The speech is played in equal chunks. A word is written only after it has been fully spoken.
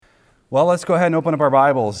Well, let's go ahead and open up our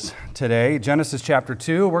Bibles today. Genesis chapter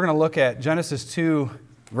 2. We're going to look at Genesis 2,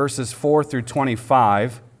 verses 4 through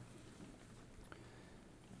 25.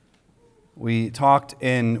 We talked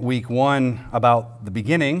in week 1 about the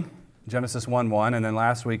beginning, Genesis 1:1, and then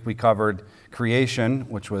last week we covered creation,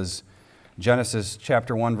 which was Genesis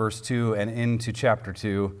chapter 1, verse 2, and into chapter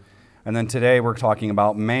 2. And then today we're talking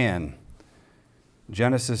about man.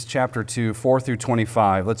 Genesis chapter 2, 4 through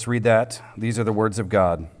 25. Let's read that. These are the words of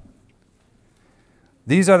God.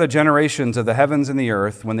 These are the generations of the heavens and the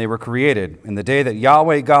earth when they were created, in the day that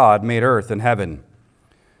Yahweh God made earth and heaven.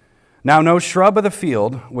 Now no shrub of the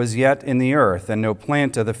field was yet in the earth, and no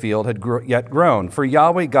plant of the field had yet grown, for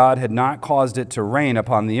Yahweh God had not caused it to rain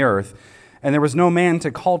upon the earth, and there was no man to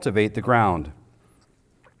cultivate the ground.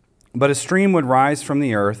 But a stream would rise from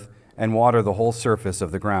the earth and water the whole surface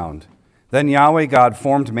of the ground. Then Yahweh God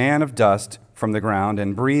formed man of dust from the ground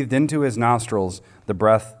and breathed into his nostrils the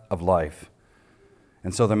breath of life.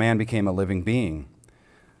 And so the man became a living being.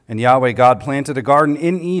 And Yahweh God planted a garden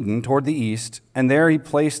in Eden toward the east, and there he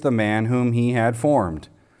placed the man whom he had formed.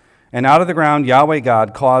 And out of the ground Yahweh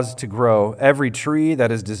God caused to grow every tree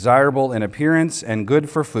that is desirable in appearance and good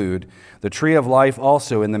for food, the tree of life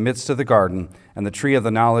also in the midst of the garden, and the tree of the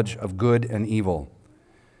knowledge of good and evil.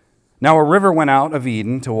 Now a river went out of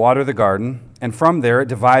Eden to water the garden, and from there it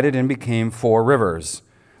divided and became 4 rivers.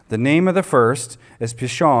 The name of the first is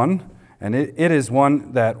Pishon, and it is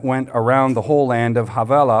one that went around the whole land of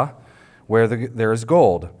Havilah, where there is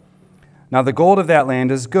gold. Now the gold of that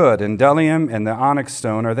land is good, and bdellium and the onyx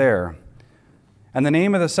stone are there. And the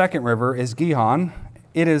name of the second river is Gihon.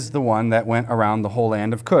 It is the one that went around the whole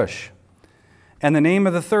land of Cush. And the name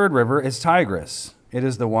of the third river is Tigris. It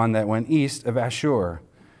is the one that went east of Ashur.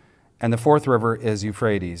 And the fourth river is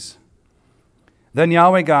Euphrates. Then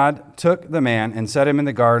Yahweh God took the man and set him in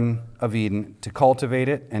the garden of Eden to cultivate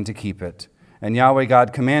it and to keep it. And Yahweh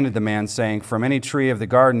God commanded the man, saying, From any tree of the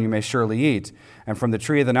garden you may surely eat, and from the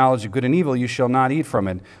tree of the knowledge of good and evil you shall not eat from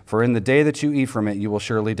it, for in the day that you eat from it you will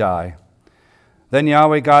surely die. Then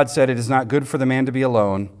Yahweh God said, It is not good for the man to be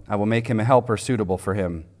alone. I will make him a helper suitable for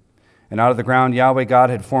him. And out of the ground Yahweh God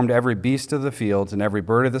had formed every beast of the fields and every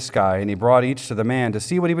bird of the sky, and he brought each to the man to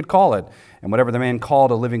see what he would call it. And whatever the man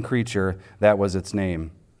called a living creature, that was its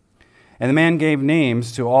name. And the man gave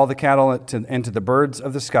names to all the cattle and to the birds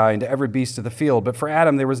of the sky and to every beast of the field. But for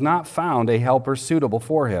Adam there was not found a helper suitable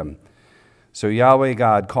for him. So Yahweh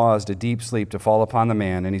God caused a deep sleep to fall upon the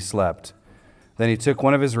man, and he slept. Then he took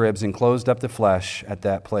one of his ribs and closed up the flesh at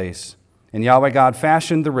that place. And Yahweh God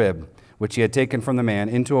fashioned the rib which he had taken from the man,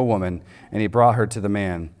 into a woman, and he brought her to the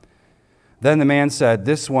man. Then the man said,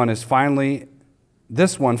 This one finally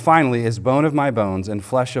is bone of my bones and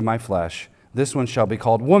flesh of my flesh. This one shall be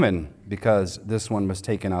called woman, because this one was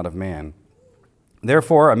taken out of man.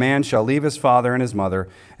 Therefore a man shall leave his father and his mother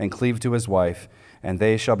and cleave to his wife, and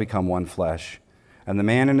they shall become one flesh. And the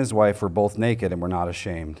man and his wife were both naked and were not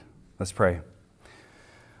ashamed. Let's pray.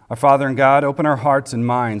 Our Father and God, open our hearts and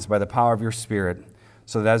minds by the power of your Spirit,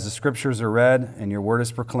 so that as the Scriptures are read and your word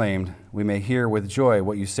is proclaimed, we may hear with joy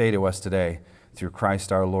what you say to us today. Through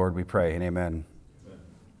Christ our Lord we pray, and amen.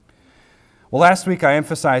 Well, last week I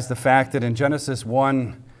emphasized the fact that in Genesis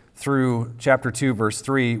 1 through chapter 2, verse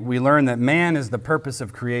 3, we learn that man is the purpose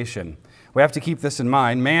of creation. We have to keep this in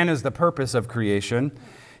mind. Man is the purpose of creation.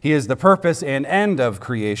 He is the purpose and end of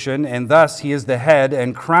creation, and thus he is the head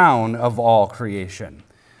and crown of all creation.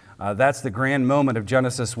 That's the grand moment of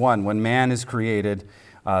Genesis 1, when man is created.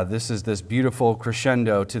 This is this beautiful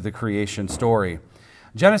crescendo to the creation story.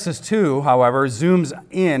 Genesis 2, however, zooms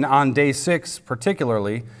in on day 6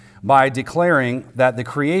 particularly by declaring that the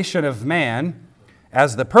creation of man,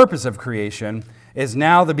 as the purpose of creation, is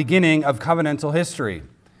now the beginning of covenantal history.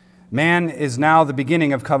 Man is now the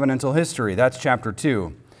beginning of covenantal history. That's chapter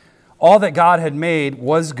 2. All that God had made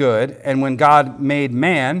was good, and when God made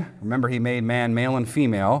man, remember he made man male and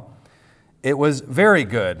female, it was very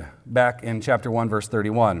good, back in chapter 1, verse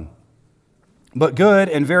 31. But good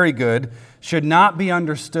and very good should not be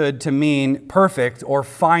understood to mean perfect or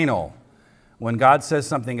final. When God says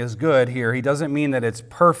something is good here, he doesn't mean that it's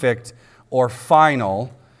perfect or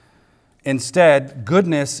final. Instead,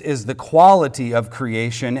 goodness is the quality of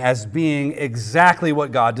creation as being exactly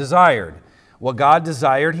what God desired. What God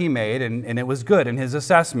desired, he made, and it was good in his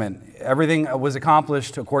assessment. Everything was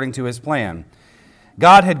accomplished according to his plan.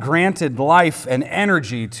 God had granted life and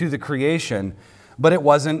energy to the creation, but it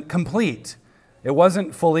wasn't complete. It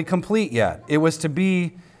wasn't fully complete yet. It was to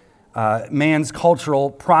be man's cultural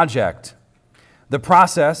project. The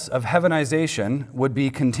process of heavenization would be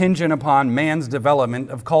contingent upon man's development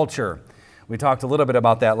of culture. We talked a little bit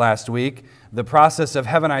about that last week. The process of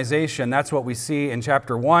heavenization, that's what we see in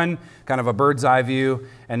chapter 1, kind of a bird's eye view,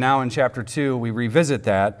 and now in chapter 2, we revisit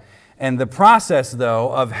that. And the process,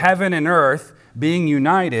 though, of heaven and earth being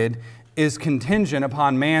united is contingent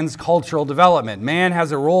upon man's cultural development. Man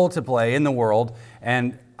has a role to play in the world,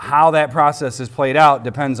 and how that process is played out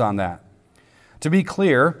depends on that. To be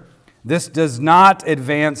clear, this does not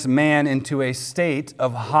advance man into a state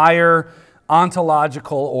of higher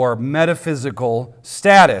ontological or metaphysical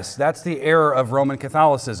status. That's the error of Roman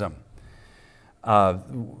Catholicism. We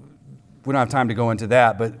don't have time to go into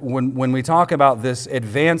that, but when we talk about this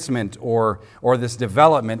advancement or this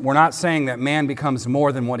development, we're not saying that man becomes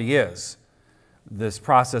more than what he is. This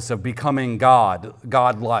process of becoming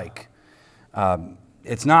God-like.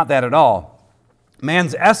 It's not that at all.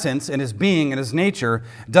 Man's essence and his being and his nature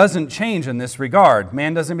doesn't change in this regard.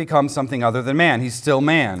 Man doesn't become something other than man. He's still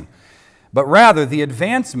man. But rather, the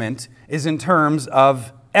advancement is in terms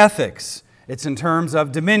of ethics. It's in terms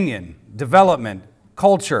of dominion, development,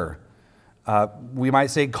 culture. We might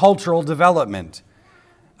say cultural development,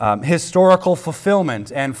 historical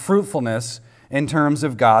fulfillment, and fruitfulness in terms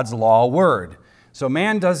of God's law word. So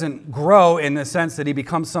man doesn't grow in the sense that he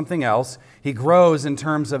becomes something else. He grows in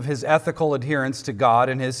terms of his ethical adherence to God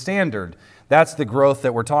and his standard. That's the growth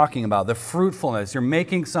that we're talking about, the fruitfulness. You're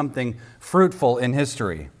making something fruitful in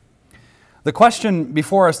history. The question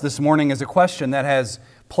before us this morning is a question that has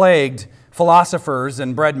plagued philosophers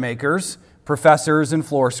and bread makers, professors and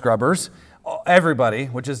floor scrubbers, everybody,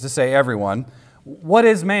 which is to say everyone. What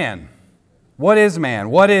is man? What is man?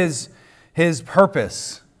 What is his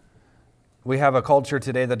purpose? We have a culture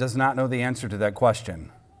today that does not know the answer to that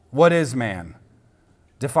question. What is man?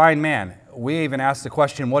 Define man. We even ask the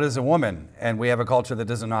question, what is a woman? And we have a culture that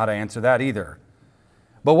doesn't know how to answer that either.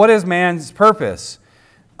 But what is man's purpose?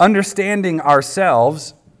 Understanding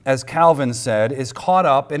ourselves, as Calvin said, is caught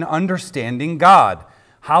up in understanding God.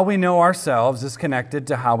 How we know ourselves is connected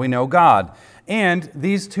to how we know God. And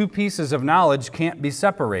these two pieces of knowledge can't be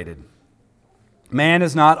separated. Man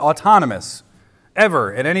is not autonomous.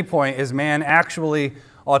 Ever, at any point, is man actually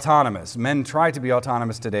autonomous. Men try to be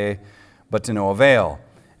autonomous today, but to no avail.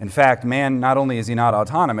 In fact, man, not only is he not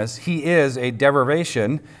autonomous, he is a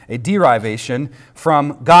derivation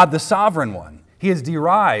from God the Sovereign One. He is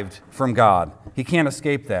derived from God. He can't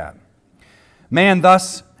escape that. Man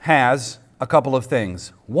thus has a couple of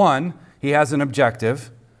things. One, he has an objective.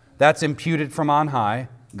 That's imputed from on high.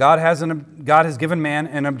 God has given man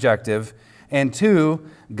an objective. And two,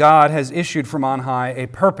 God has issued from on high a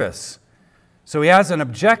purpose. So he has an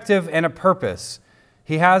objective and a purpose.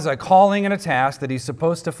 He has a calling and a task that he's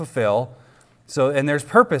supposed to fulfill. And there's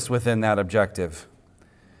purpose within that objective.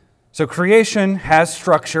 So creation has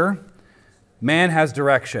structure. Man has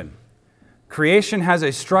direction. Creation has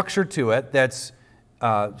a structure to it that's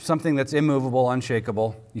something that's immovable,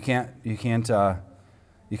 unshakable. You can't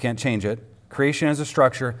change it. Creation has a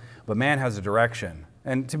structure, but man has a direction.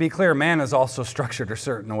 And to be clear, man is also structured a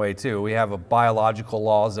certain way too. We have biological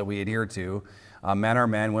laws that we adhere to. Men are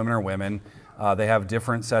men, women are women. They have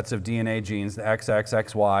different sets of DNA genes, the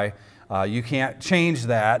XX, XY. You can't change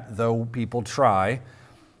that, though people try.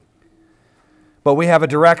 But we have a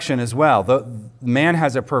direction as well. Man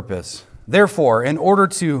has a purpose. Therefore, in order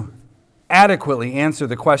to adequately answer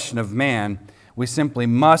the question of man, we simply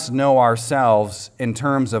must know ourselves in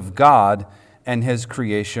terms of God and His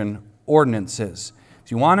creation ordinances. If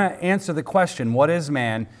you want to answer the question, what is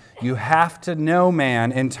man, you have to know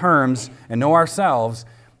man in terms, and know ourselves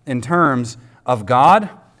in terms of God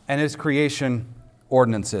and His creation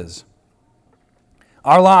ordinances.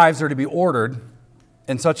 Our lives are to be ordered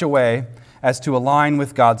in such a way as to align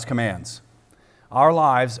with God's commands. Our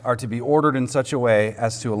lives are to be ordered in such a way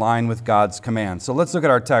as to align with God's commands. So let's look at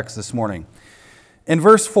our text this morning. In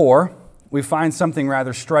verse 4, we find something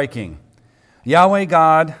rather striking. Yahweh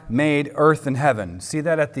God made earth and heaven. See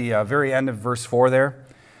that at the very end of verse 4 there?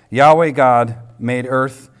 Yahweh God made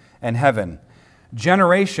earth and heaven.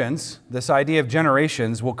 Generations, this idea of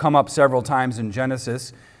generations will come up several times in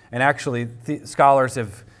Genesis, and actually scholars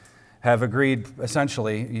have agreed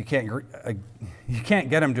essentially, you can't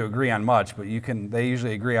get them to agree on much, but they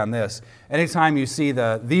usually agree on this. Anytime you see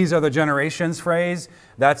these are the generations phrase,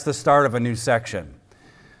 that's the start of a new section.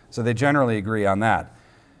 So they generally agree on that.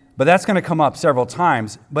 But that's going to come up several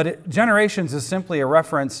times. But generations is simply a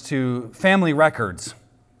reference to family records.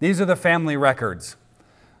 These are the family records.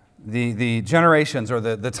 The generations or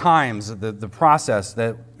the times, the process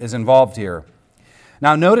that is involved here.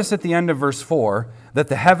 Now notice at the end of verse 4 that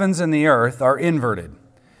the heavens and the earth are inverted.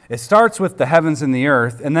 It starts with the heavens and the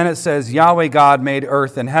earth, and then it says Yahweh God made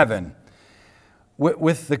earth and heaven.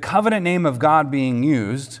 With the covenant name of God being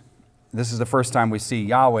used, this is the first time we see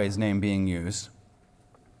Yahweh's name being used.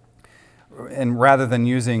 And rather than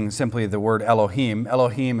using simply the word Elohim,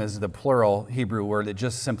 Elohim is the plural Hebrew word. It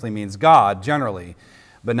just simply means God generally.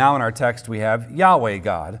 But now in our text we have Yahweh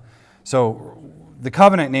God. So the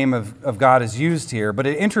covenant name of God is used here, but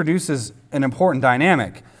it introduces an important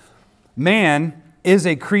dynamic. Man is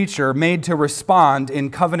a creature made to respond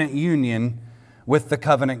in covenant union with the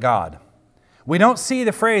covenant God. We don't see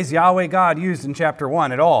the phrase Yahweh God used in chapter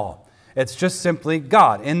 1 at all. It's just simply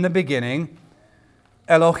God. In the beginning,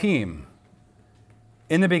 Elohim.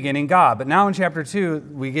 In the beginning, God. But now in chapter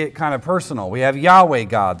 2, we get kind of personal. We have Yahweh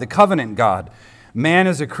God, the covenant God. Man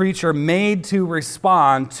is a creature made to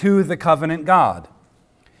respond to the covenant God.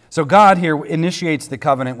 So God here initiates the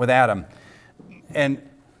covenant with Adam. And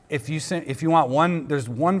if you want one, there's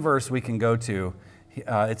one verse we can go to.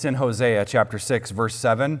 It's in Hosea chapter 6, verse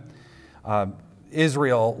 7.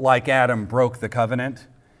 Israel, like Adam, broke the covenant.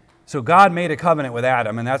 So God made a covenant with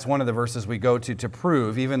Adam, and that's one of the verses we go to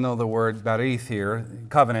prove, even though the word barith here,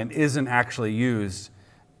 covenant, isn't actually used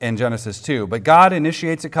in Genesis 2. But God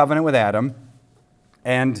initiates a covenant with Adam,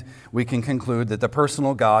 and we can conclude that the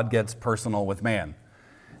personal God gets personal with man.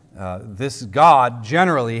 This God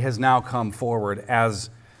generally has now come forward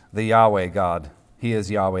as the Yahweh God. He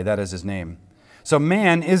is Yahweh, that is his name. So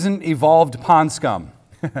man isn't evolved pond scum.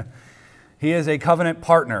 He is a covenant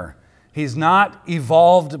partner. He's not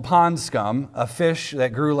evolved pond scum, a fish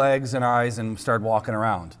that grew legs and eyes and started walking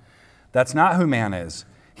around. That's not who man is.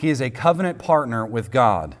 He is a covenant partner with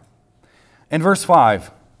God. In verse 5,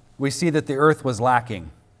 we see that the earth was lacking.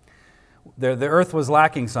 The earth was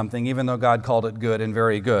lacking something, even though God called it good and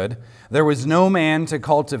very good. There was no man to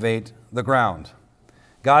cultivate the ground.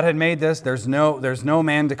 God had made this. There's no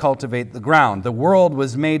man to cultivate the ground. The world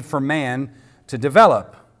was made for man to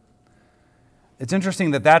develop. It's interesting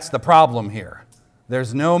that that's the problem here.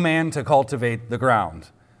 There's no man to cultivate the ground.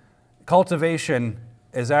 Cultivation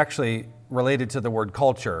is actually related to the word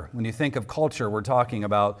culture. When you think of culture, we're talking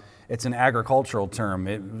about, it's an agricultural term.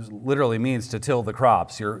 It literally means to till the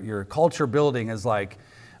crops. Your culture building is like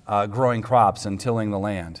growing crops and tilling the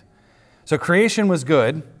land. So creation was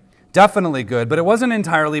good, definitely good, but it wasn't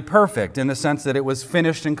entirely perfect in the sense that it was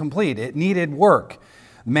finished and complete. It needed work.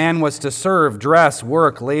 Man was to serve, dress,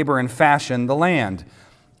 work, labor, and fashion the land.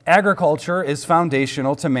 Agriculture is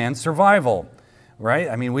foundational to man's survival, right?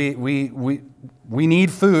 I mean, we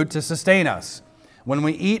need food to sustain us. When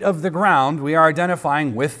we eat of the ground, we are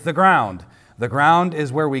identifying with the ground. The ground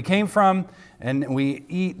is where we came from, and we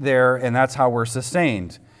eat there, and that's how we're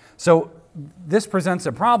sustained. So this presents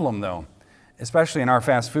a problem, though, especially in our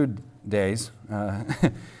fast food days.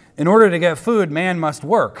 In order to get food, man must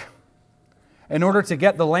work. In order to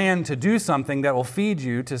get the land to do something that will feed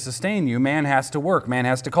you, to sustain you, man has to work. Man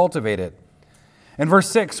has to cultivate it. In verse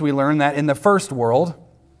 6, we learn that in the first world,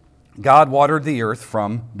 God watered the earth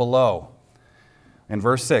from below. In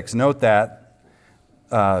verse 6, note that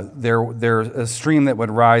there's a stream that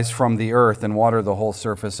would rise from the earth and water the whole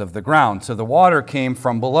surface of the ground. So the water came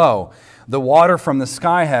from below. The water from the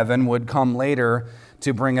sky heaven would come later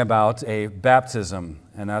to bring about a baptism,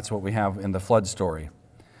 and that's what we have in the flood story.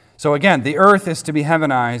 So again, the earth is to be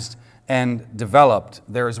heavenized and developed.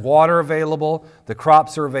 There is water available, the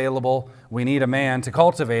crops are available, we need a man to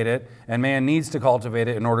cultivate it, and man needs to cultivate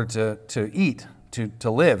it in order to eat,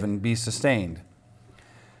 to live and be sustained.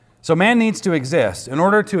 So man needs to exist. In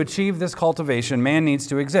order to achieve this cultivation, man needs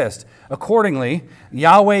to exist. Accordingly,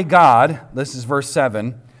 Yahweh God, this is verse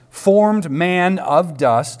 7, formed man of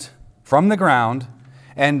dust from the ground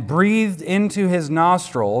and breathed into his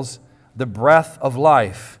nostrils the breath of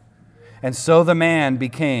life. And so the man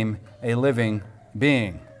became a living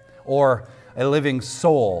being, or a living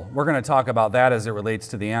soul. We're going to talk about that as it relates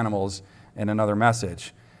to the animals in another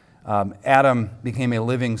message. Adam became a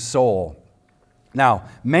living soul. Now,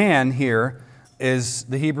 man here is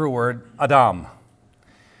the Hebrew word Adam.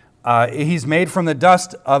 He's made from the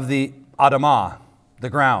dust of the Adamah,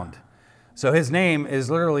 the ground. So his name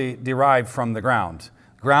is literally derived from the ground.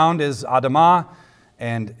 Ground is Adamah,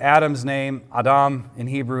 and Adam's name, Adam, in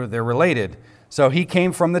Hebrew, they're related. So he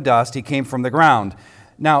came from the dust, he came from the ground.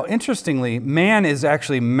 Now, interestingly, man is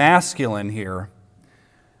actually masculine here.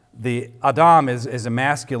 The Adam is a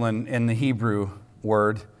masculine in the Hebrew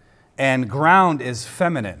word, and ground is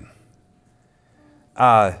feminine.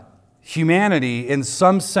 Humanity, in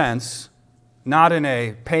some sense, not in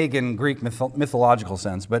a pagan Greek mythological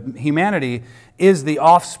sense, but humanity is the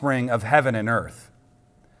offspring of heaven and earth.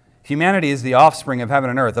 Humanity is the offspring of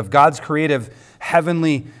heaven and earth, of God's creative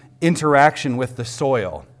heavenly interaction with the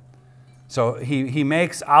soil. So he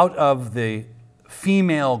makes out of the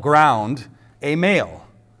female ground a male.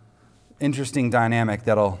 Interesting dynamic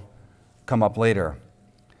that'll come up later.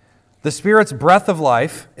 The Spirit's breath of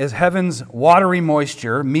life is heaven's watery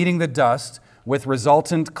moisture meeting the dust with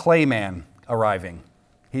resultant clay man arriving.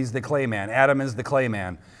 He's the clay man. Adam is the clay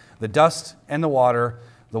man. The dust and the water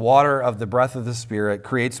of the breath of the Spirit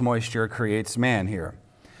creates moisture, creates man here.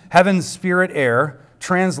 Heaven's spirit air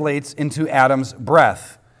translates into Adam's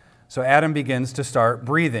breath. So Adam begins to start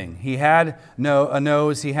breathing. He had a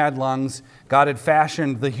nose, he had lungs. God had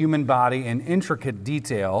fashioned the human body in intricate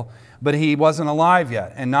detail, but he wasn't alive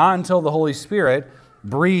yet. And not until the Holy Spirit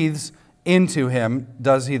breathes into him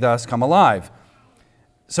does he thus come alive.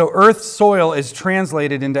 So earth's soil is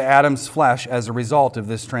translated into Adam's flesh as a result of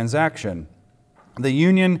this transaction. The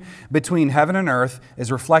union between heaven and earth is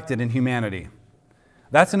reflected in humanity.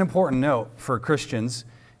 That's an important note for Christians.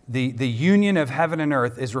 The union of heaven and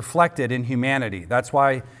earth is reflected in humanity. That's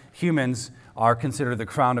why humans are considered the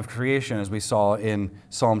crown of creation, as we saw in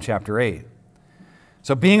Psalm chapter 8.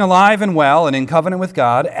 So being alive and well and in covenant with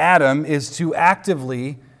God, Adam is to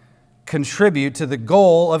actively contribute to the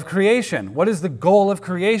goal of creation. What is the goal of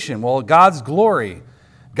creation? Well, God's glory.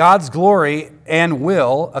 God's glory and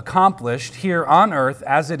will accomplished here on earth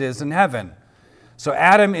as it is in heaven. So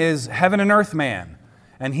Adam is heaven and earth man,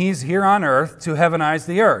 and he's here on earth to heavenize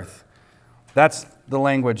the earth. That's the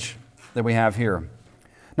language that we have here.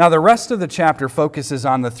 Now, the rest of the chapter focuses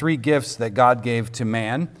on the three gifts that God gave to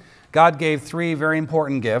man. God gave three very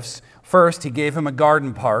important gifts. First, he gave him a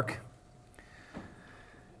garden park.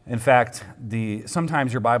 In fact,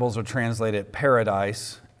 sometimes your Bibles will translate it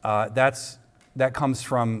paradise. That comes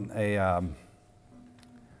from a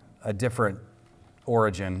different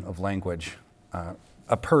origin of language,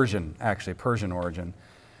 a Persian origin.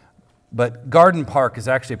 But garden park is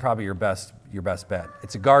actually probably your best bet.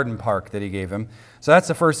 It's a garden park that he gave him. So that's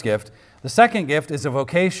the first gift. The second gift is a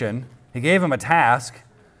vocation. He gave him a task.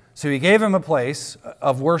 So he gave him a place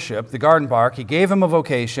of worship, the garden park. He gave him a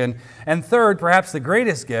vocation. And third, perhaps the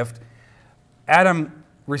greatest gift, Adam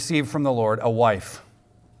received from the Lord a wife.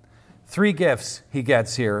 Three gifts he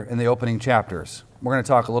gets here in the opening chapters. We're going to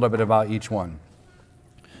talk a little bit about each one.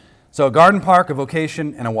 So a garden park, a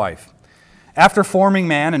vocation, and a wife. After forming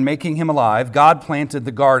man and making him alive, God planted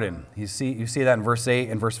the garden. You see that in verse 8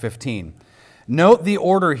 and verse 15. Note the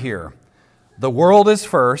order here. The world is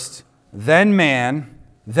first, then man,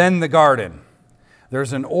 then the garden.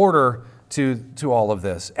 There's an order to all of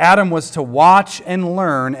this. Adam was to watch and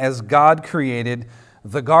learn as God created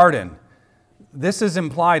the garden. This is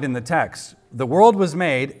implied in the text. The world was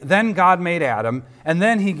made, then God made Adam, and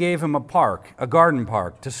then he gave him a park, a garden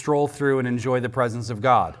park, to stroll through and enjoy the presence of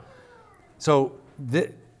God. So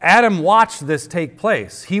Adam watched this take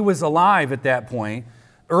place. He was alive at that point,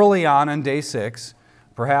 early on day 6,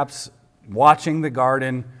 perhaps watching the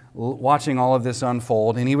garden, watching all of this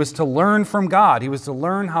unfold, and he was to learn from God. He was to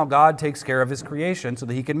learn how God takes care of his creation so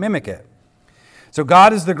that he can mimic it. So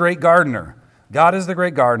God is the great gardener. God is the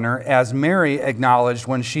great gardener, as Mary acknowledged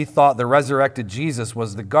when she thought the resurrected Jesus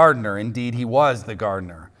was the gardener. Indeed, he was the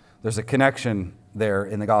gardener. There's a connection there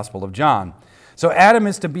in the Gospel of John. So Adam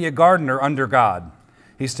is to be a gardener under God.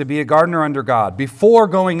 He's to be a gardener under God. Before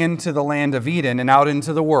going into the land of Eden and out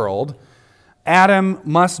into the world, Adam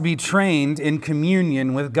must be trained in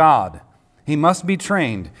communion with God. He must be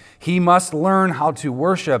trained. He must learn how to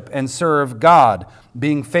worship and serve God,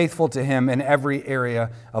 being faithful to him in every area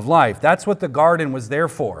of life. That's what the garden was there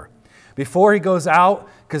for. Before he goes out,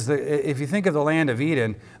 because if you think of the land of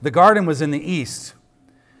Eden, the garden was in the east,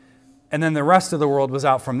 and then the rest of the world was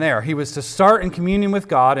out from there. He was to start in communion with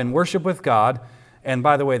God and worship with God. And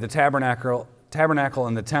by the way, the tabernacle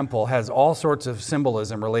and the temple has all sorts of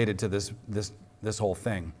symbolism related to this whole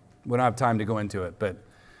thing. We don't have time to go into it, but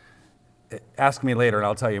ask me later and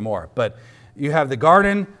I'll tell you more. But you have the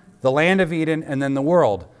garden, the land of Eden, and then the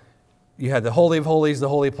world. You had the Holy of Holies, the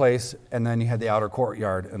holy place, and then you had the outer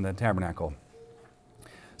courtyard and the tabernacle.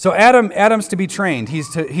 So Adam's to be trained. He's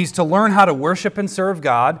to learn how to worship and serve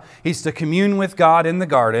God. He's to commune with God in the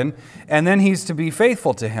garden, and then he's to be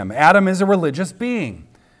faithful to him. Adam is a religious being.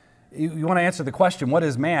 You want to answer the question, what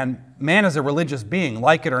is man? Man is a religious being.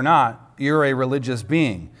 Like it or not, you're a religious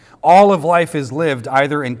being. All of life is lived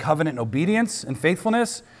either in covenant obedience and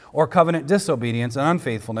faithfulness or covenant disobedience and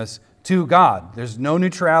unfaithfulness to God. There's no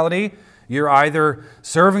neutrality. You're either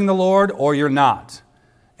serving the Lord or you're not.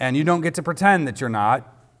 And you don't get to pretend that you're not,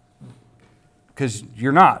 because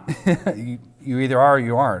you're not. You either are or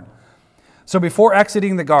you aren't. So before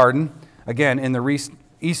exiting the garden, again, in the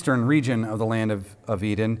eastern region of the land of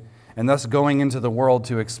Eden, and thus going into the world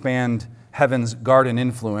to expand heaven's garden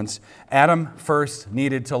influence, Adam first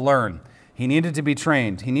needed to learn. He needed to be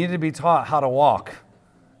trained. He needed to be taught how to walk.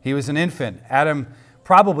 He was an infant. Adam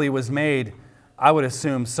probably was made, I would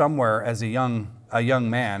assume, somewhere as a young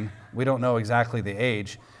man. We don't know exactly the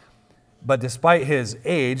age. But despite his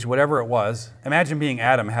age, whatever it was, imagine being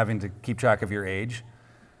Adam having to keep track of your age.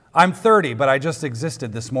 I'm 30, but I just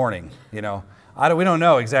existed this morning. We don't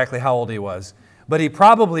know exactly how old he was. But he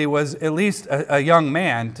probably was at least a young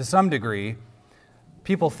man to some degree.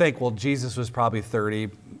 People think, well, Jesus was probably 30,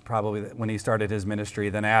 probably when he started his ministry.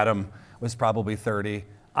 Then Adam was probably 30.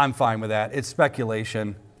 I'm fine with that. It's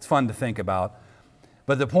speculation. It's fun to think about.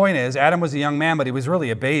 But the point is, Adam was a young man, but he was really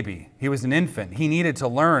a baby. He was an infant. He needed to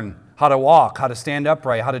learn how to walk, how to stand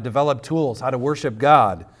upright, how to develop tools, how to worship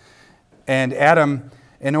God. And Adam,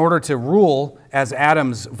 in order to rule as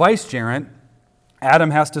Adam's vicegerent, Adam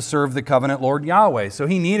has to serve the covenant Lord Yahweh. So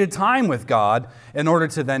he needed time with God in order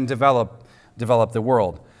to then develop the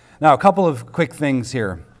world. Now, a couple of quick things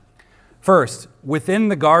here. First, within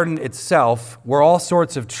the garden itself were all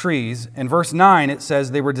sorts of trees. In verse 9, it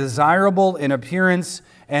says they were desirable in appearance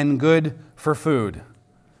and good for food.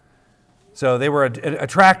 So they were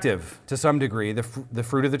attractive to some degree, the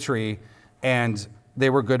fruit of the tree, and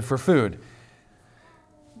they were good for food.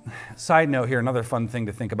 Side note here, another fun thing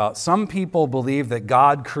to think about. Some people believe that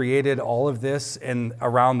God created all of this in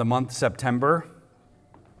around the month September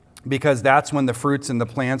because that's when the fruits and the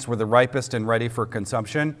plants were the ripest and ready for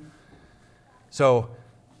consumption. So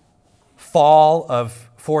fall of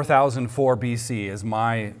 4004 BC is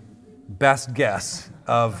my best guess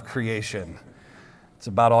of creation. It's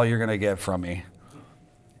about all you're going to get from me.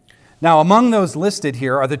 Now, among those listed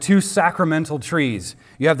here are the two sacramental trees.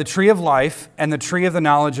 You have the tree of life and the tree of the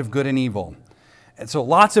knowledge of good and evil. And so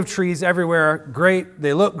lots of trees everywhere, great.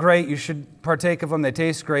 They look great. You should partake of them. They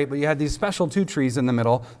taste great. But you had these special two trees in the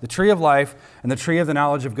middle, the tree of life and the tree of the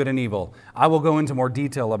knowledge of good and evil. I will go into more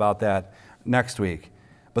detail about that next week.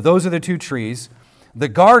 But those are the two trees. The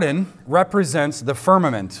garden represents the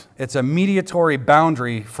firmament. It's a mediatory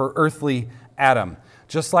boundary for earthly Adam.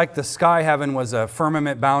 Just like the sky heaven was a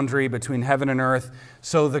firmament boundary between heaven and earth,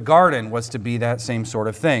 so the garden was to be that same sort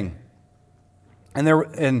of thing.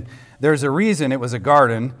 And there's a reason it was a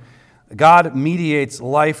garden. God mediates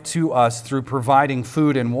life to us through providing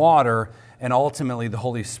food and water and ultimately the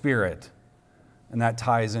Holy Spirit. And that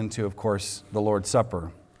ties into, of course, the Lord's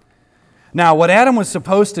Supper. Now, what Adam was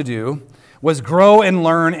supposed to do was grow and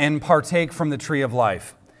learn and partake from the tree of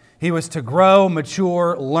life. He was to grow,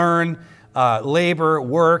 mature, learn, labor,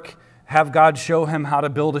 work, have God show him how to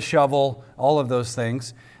build a shovel, all of those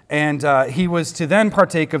things. And he was to then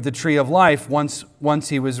partake of the tree of life once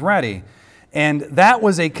he was ready. And that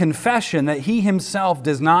was a confession that he himself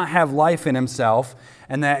does not have life in himself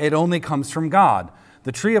and that it only comes from God.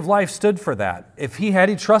 The tree of life stood for that. If he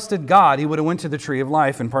trusted God, he would have went to the tree of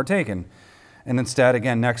life and partaken. And instead,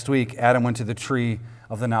 again, next week, Adam went to the tree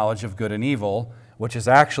of the knowledge of good and evil, which is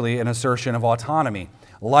actually an assertion of autonomy.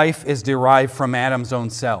 Life is derived from Adam's own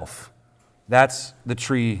self. That's the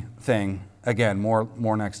tree thing. Again,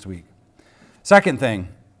 more next week. Second thing,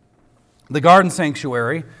 the garden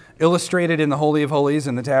sanctuary, illustrated in the Holy of Holies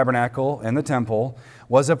and the tabernacle and the temple,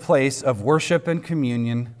 was a place of worship and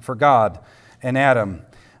communion for God and Adam,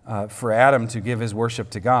 for Adam to give his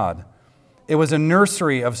worship to God. It was a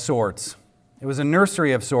nursery of sorts. It was a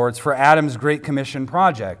nursery of sorts for Adam's Great Commission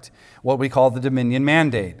project, what we call the Dominion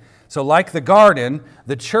Mandate. So like the garden,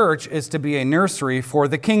 the church is to be a nursery for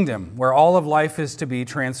the kingdom, where all of life is to be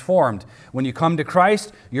transformed. When you come to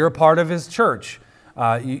Christ, you're a part of his church.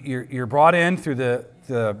 You're brought in through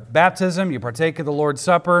the baptism, you partake of the Lord's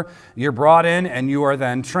Supper, you're brought in and you are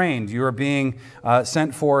then trained. You are being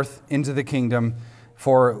sent forth into the kingdom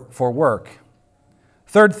for work.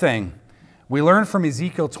 Third thing, we learn from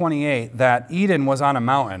Ezekiel 28 that Eden was on a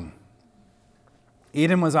mountain.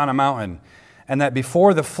 Eden was on a mountain. And that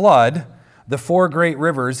before the flood, the four great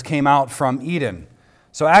rivers came out from Eden.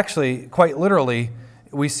 So actually, quite literally,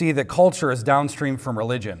 we see that culture is downstream from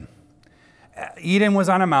religion. Eden was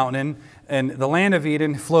on a mountain, and the land of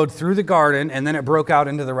Eden flowed through the garden, and then it broke out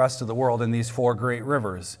into the rest of the world in these four great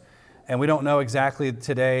rivers. And we don't know exactly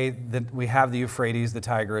today that we have the Euphrates, the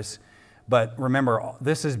Tigris, but remember,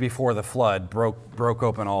 this is before the flood broke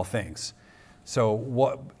open all things. So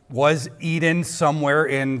what was Eden somewhere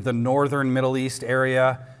in the northern Middle East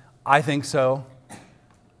area? I think so.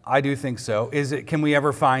 I do think so. Can we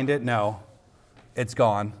ever find it? No. It's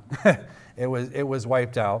gone. It was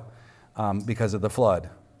wiped out because of the flood.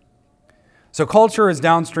 So culture is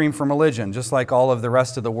downstream from religion, just like all of the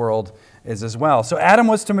rest of the world is as well. So Adam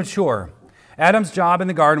was to mature. Adam's job in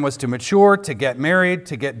the garden was to mature, to get married,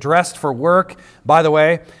 to get dressed for work. By the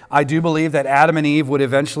way, I do believe that Adam and Eve would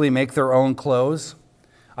eventually make their own clothes.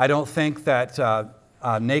 I don't think that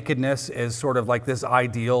nakedness is sort of like this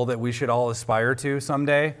ideal that we should all aspire to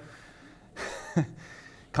someday.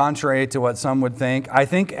 Contrary to what some would think, I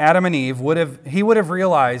think Adam and Eve would have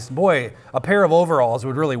realized, boy, a pair of overalls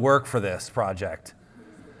would really work for this project.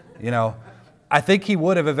 I think he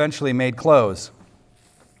would have eventually made clothes.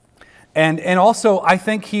 And also, I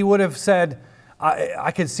think he would have said,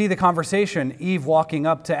 I could see the conversation, Eve walking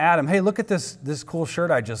up to Adam, hey, look at this cool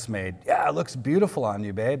shirt I just made. Yeah, it looks beautiful on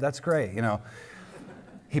you, babe. That's great.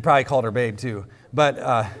 He probably called her babe too.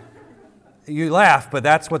 But you laugh, but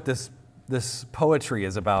that's what this poetry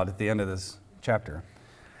is about at the end of this chapter.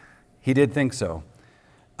 He did think so.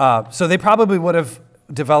 So they probably would have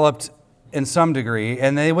developed in some degree,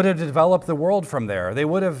 and they would have developed the world from there. They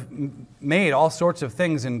would have made all sorts of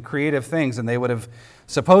things and creative things, and they would have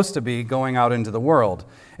supposed to be going out into the world.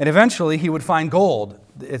 And eventually he would find gold.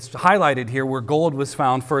 It's highlighted here where gold was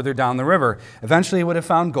found further down the river. Eventually he would have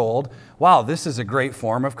found gold. Wow, this is a great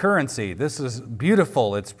form of currency. This is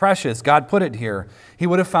beautiful. It's precious. God put it here. He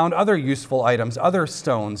would have found other useful items, other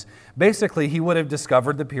stones. Basically, he would have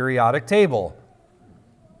discovered the periodic table.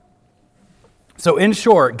 So in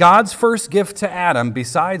short, God's first gift to Adam,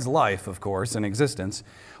 besides life, of course, and existence,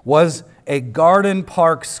 was a garden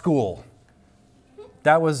park school.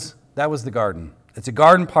 That was the garden. It's a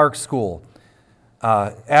garden park school.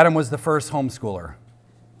 Adam was the first homeschooler.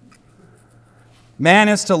 Man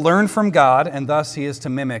is to learn from God, and thus he is to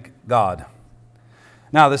mimic God.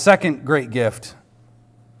 Now, the second great gift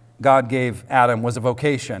God gave Adam was a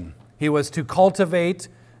vocation. He was to cultivate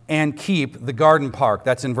and keep the garden park.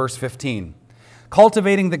 That's in verse 15.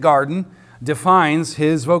 Cultivating the garden defines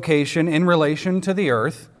his vocation in relation to the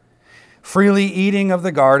earth. Freely eating of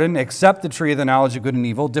the garden, except the tree of the knowledge of good and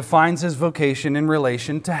evil, defines his vocation in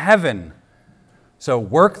relation to heaven. So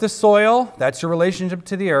work the soil, that's your relationship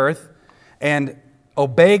to the earth, and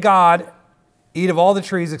obey God, eat of all the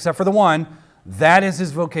trees except for the one, that is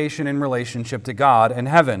his vocation in relationship to God and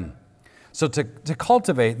heaven. So to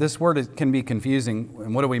cultivate, this word can be confusing,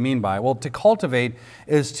 and what do we mean by it? Well, to cultivate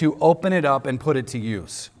is to open it up and put it to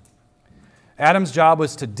use. Adam's job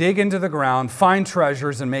was to dig into the ground, find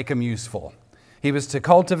treasures, and make them useful. He was to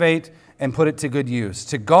cultivate and put it to good use.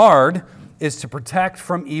 To guard is to protect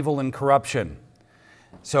from evil and corruption.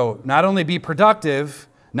 So not only be productive,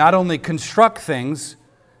 not only construct things,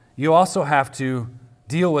 you also have to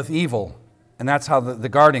deal with evil. And that's how the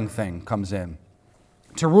guarding thing comes in.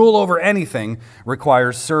 To rule over anything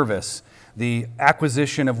requires service, the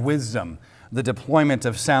acquisition of wisdom, the deployment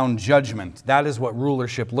of sound judgment. That is what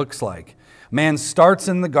rulership looks like. Man starts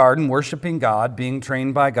in the garden worshiping God, being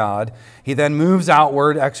trained by God. He then moves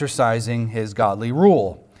outward, exercising his godly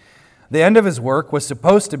rule. The end of his work was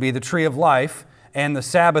supposed to be the tree of life and the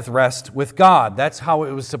Sabbath rest with God. That's how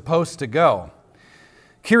it was supposed to go.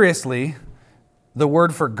 Curiously, the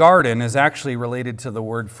word for garden is actually related to the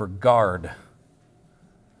word for guard.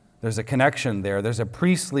 There's a connection there. There's a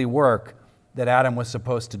priestly work that Adam was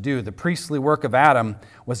supposed to do. The priestly work of Adam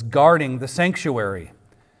was guarding the sanctuary.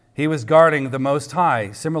 He was guarding the Most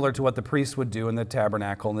High, similar to what the priests would do in the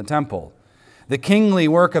tabernacle and the temple. The kingly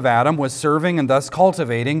work of Adam was serving and thus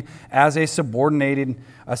cultivating as a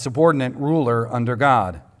subordinate ruler under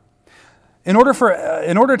God. In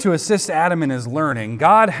order to assist Adam in his learning,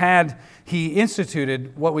 He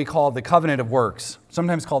instituted what we call the covenant of works,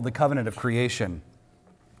 sometimes called the covenant of creation.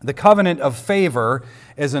 The covenant of favor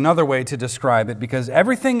is another way to describe it, because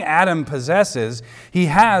everything Adam possesses, he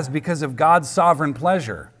has because of God's sovereign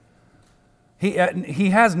pleasure. He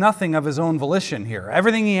has nothing of his own volition here.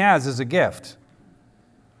 Everything he has is a gift.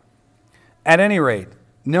 At any rate,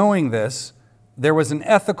 knowing this, there was an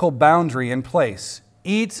ethical boundary in place.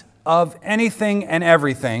 Eat of anything and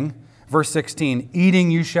everything. Verse 16,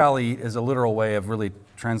 eating you shall eat is a literal way of really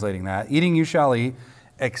translating that. Eating you shall eat,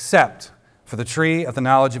 except for the tree of the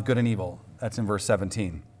knowledge of good and evil. That's in verse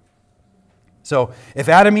 17. So if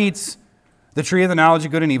Adam eats the tree of the knowledge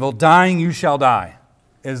of good and evil, dying you shall die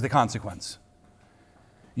is the consequence.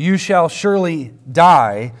 You shall surely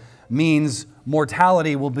die means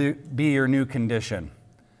mortality will be your new condition.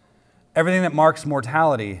 Everything that marks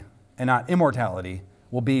mortality and not immortality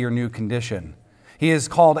will be your new condition. He is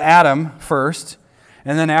called Adam first,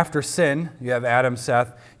 and then after sin, you have Adam,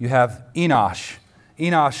 Seth, you have Enosh.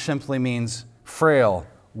 Enosh simply means frail,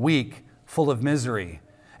 weak, full of misery.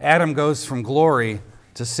 Adam goes from glory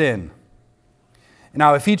to sin.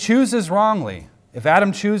 Now, if Adam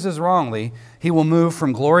chooses wrongly, he will move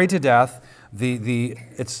from glory to death,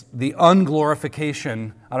 It's the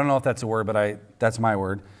unglorification, I don't know if that's a word, but that's my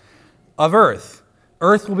word, of earth.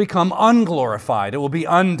 Earth will become unglorified. It will be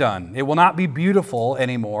undone. It will not be beautiful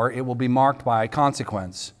anymore. It will be marked by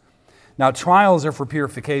consequence. Now, trials are for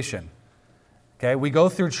purification. Okay, we go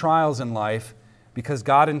through trials in life because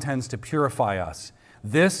God intends to purify us.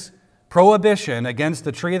 This prohibition against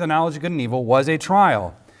the tree of the knowledge of good and evil was a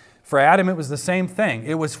trial. For Adam, it was the same thing.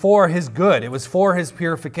 It was for his good. It was for his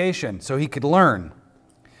purification, so he could learn.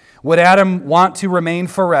 Would Adam want to remain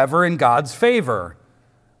forever in God's favor?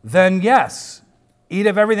 Then yes, eat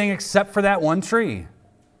of everything except for that one tree.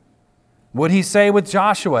 Would he say with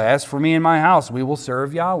Joshua, as for me and my house, we will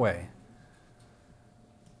serve Yahweh?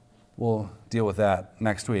 We'll deal with that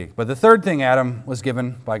next week. But the third thing Adam was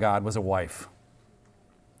given by God was a wife.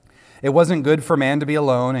 It wasn't good for man to be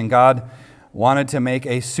alone, and God wanted to make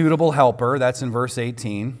a suitable helper. That's in verse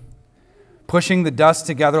 18. Pushing the dust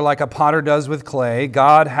together like a potter does with clay,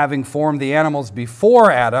 God, having formed the animals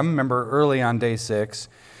before Adam, remember early on day 6,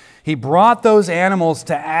 he brought those animals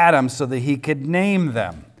to Adam so that he could name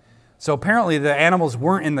them. So apparently the animals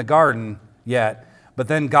weren't in the garden yet, but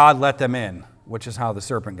then God let them in, which is how the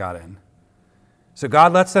serpent got in. So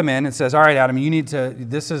God lets them in and says, all right, Adam,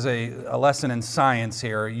 this is a lesson in science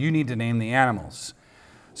here. You need to name the animals.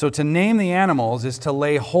 So to name the animals is to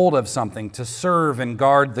lay hold of something, to serve and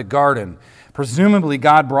guard the garden. Presumably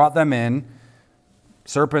God brought them in.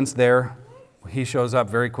 Serpent's there. He shows up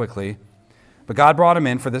very quickly. But God brought him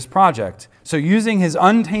in for this project. So using his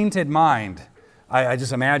untainted mind, I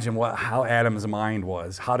just imagine how Adam's mind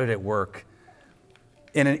was. How did it work?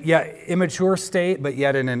 In an immature state, but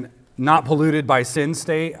yet in an not polluted by sin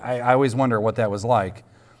state. I always wonder what that was like.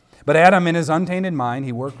 But Adam, in his untainted mind,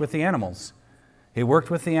 he worked with the animals. He worked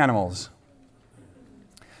with the animals.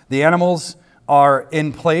 The animals are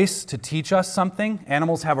in place to teach us something.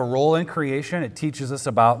 Animals have a role in creation. It teaches us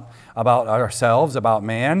about ourselves, about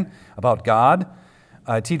man, about God.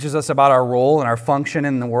 It teaches us about our role and our function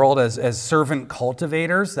in the world as servant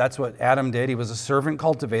cultivators. That's what Adam did. He was a servant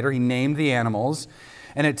cultivator. He named the animals.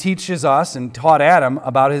 And it teaches us and taught Adam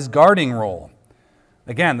about his guarding role.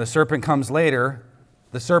 Again, the serpent comes later,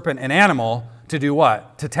 the serpent, an animal, to do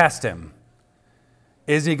what? To test him.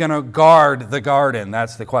 Is he going to guard the garden?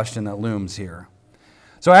 That's the question that looms here.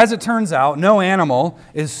 So as it turns out, no animal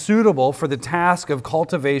is suitable for the task of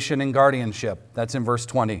cultivation and guardianship. That's in verse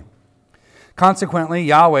 20. Consequently,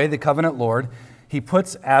 Yahweh, the covenant Lord, he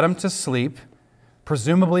puts Adam to sleep,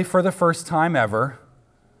 presumably for the first time ever.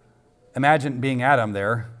 Imagine being Adam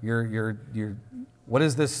there. What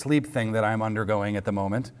is this sleep thing that I'm undergoing at the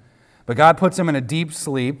moment? But God puts him in a deep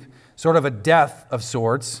sleep, sort of a death of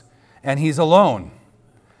sorts, and he's alone.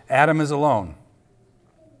 Adam is alone.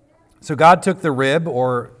 So God took the rib,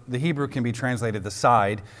 or the Hebrew can be translated the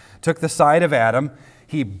side, took the side of Adam.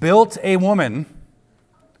 He built a woman,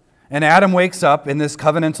 and Adam wakes up in this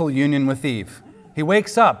covenantal union with Eve. He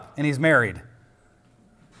wakes up and he's married.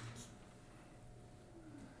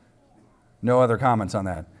 No other comments on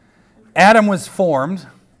that. Adam was formed,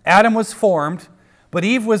 but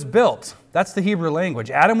Eve was built. That's the Hebrew language.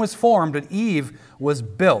 Adam was formed, but Eve was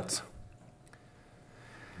built.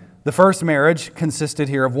 The first marriage consisted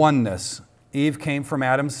here of oneness. Eve came from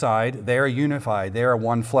Adam's side. They are unified. They are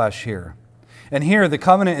one flesh here. And here the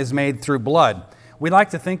covenant is made through blood. We like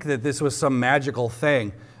to think that this was some magical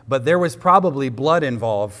thing, but there was probably blood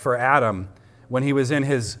involved for Adam when he was in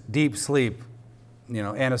his deep sleep,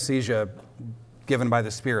 anesthesia given by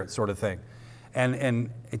the Spirit sort of thing.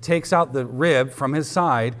 And it takes out the rib from his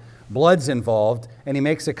side, blood's involved, and he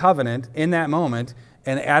makes a covenant in that moment,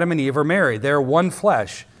 and Adam and Eve are married. They're one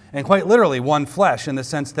flesh, and quite literally one flesh in the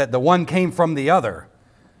sense that the one came from the other.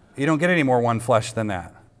 You don't get any more one flesh than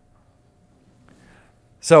that.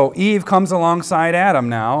 So Eve comes alongside Adam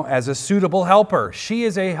now as a suitable helper. She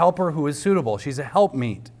is a helper who is suitable. She's a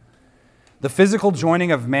helpmeet. The physical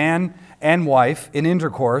joining of man and wife in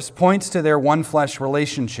intercourse points to their one flesh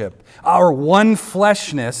relationship. Our one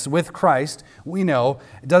fleshness with Christ, we know,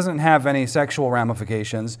 doesn't have any sexual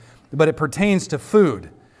ramifications, but it pertains to food.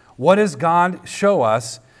 What does God show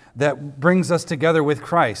us that brings us together with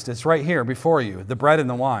Christ? It's right here before you, the bread and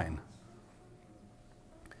the wine.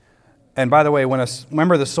 And by the way,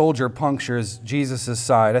 remember the soldier punctures Jesus'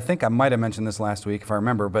 side. I think I might have mentioned this last week if I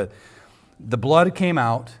remember, but the blood came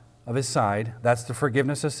out of his side, that's the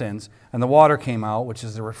forgiveness of sins, and the water came out, which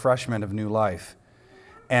is the refreshment of new life.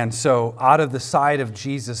 And so out of the side of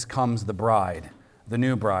Jesus comes the bride, the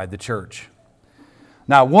new bride, the church.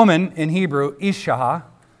 Now, woman in Hebrew, Ishah,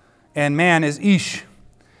 and man is Ish.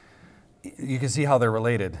 You can see how they're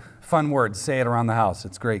related. Fun words, say it around the house.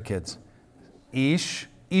 It's great, kids. Ish,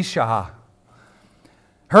 Ishah.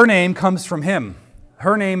 Her name comes from him.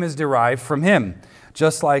 Her name is derived from him,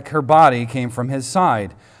 just like her body came from his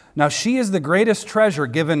side. Now she is the greatest treasure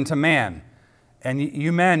given to man. And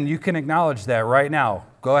you men, you can acknowledge that right now.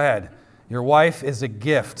 Go ahead. Your wife is a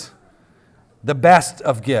gift, the best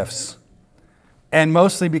of gifts. And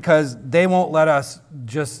mostly because they won't let us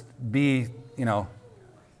just be,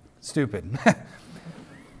 stupid,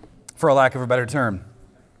 for a lack of a better term.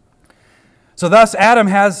 So thus, Adam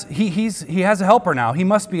has a helper now. He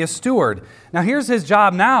must be a steward. Now here's his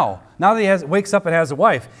job now. Now that he wakes up and has a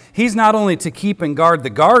wife, he's not only to keep and guard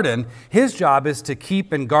the garden, his job is to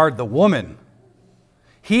keep and guard the woman.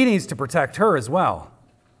 He needs to protect her as well.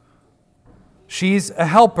 She's a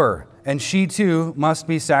helper, and she too must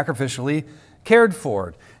be sacrificially cared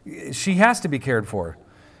for. She has to be cared for.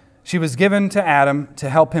 She was given to Adam to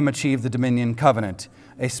help him achieve the dominion covenant.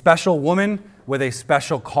 A special woman with a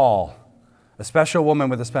special call. A special woman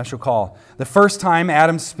with a special call. The first time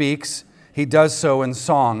Adam speaks, he does so in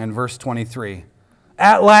song in verse 23.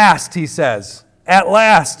 At last, he says, at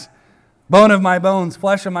last, bone of my bones,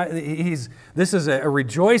 flesh of my... This is a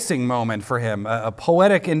rejoicing moment for him, a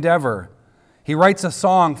poetic endeavor. He writes a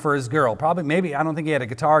song for his girl. Maybe, I don't think he had a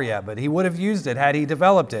guitar yet, but he would have used it had he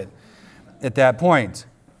developed it at that point.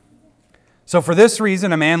 So for this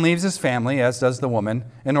reason, a man leaves his family, as does the woman,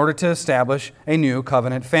 in order to establish a new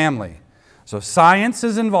covenant family. So science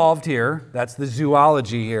is involved here. That's the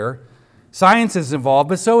zoology here. Science is involved,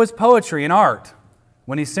 but so is poetry and art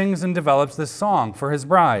when he sings and develops this song for his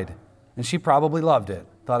bride. And she probably loved it,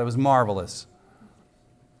 thought it was marvelous.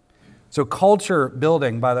 So culture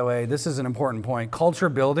building, by the way, this is an important point. Culture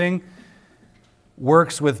building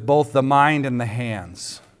works with both the mind and the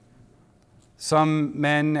hands. Some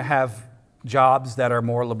men have jobs that are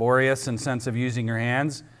more laborious in sense of using your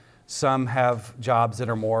hands. Some have jobs that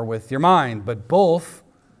are more with your mind, but both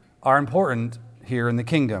are important here in the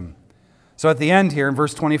kingdom. So at the end here in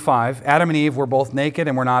verse 25, Adam and Eve were both naked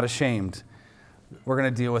and were not ashamed. We're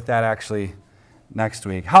going to deal with that actually next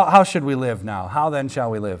week. How should we live now? How then shall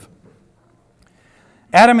we live?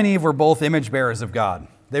 Adam and Eve were both image bearers of God.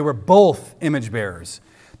 They were both image bearers.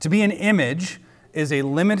 To be an image is a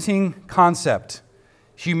limiting concept.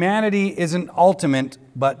 Humanity isn't ultimate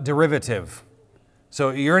but derivative.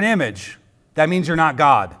 So you're an image. That means you're not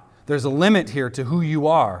God. There's a limit here to who you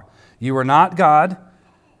are. You are not God.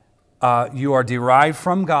 You are derived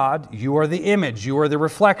from God. You are the image. You are the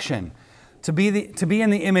reflection. To be in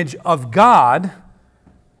the image of God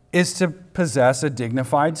is to possess a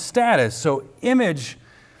dignified status. So image,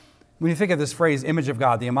 when you think of this phrase, image of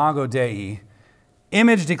God, the imago Dei,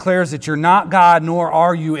 image declares that you're not God, nor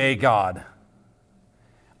are you a God.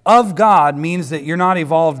 Of God means that you're not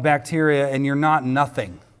evolved bacteria and you're not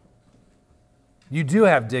nothing. You do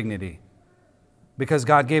have dignity because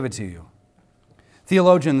God gave it to you.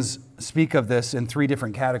 Theologians speak of this in three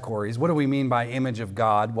different categories. What do we mean by image of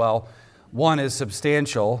God? Well, one is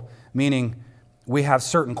substantial, meaning we have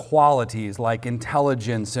certain qualities like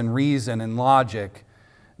intelligence and reason and logic.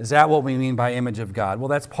 Is that what we mean by image of God? Well,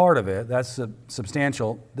 that's part of it. That's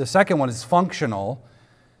substantial. The second one is functional.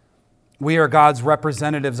 We are God's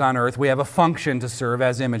representatives on earth. We have a function to serve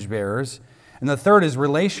as image bearers. And the third is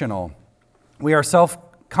relational. We are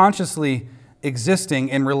self-consciously existing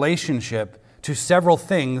in relationship to several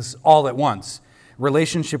things all at once.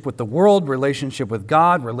 Relationship with the world, relationship with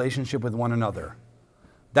God, relationship with one another.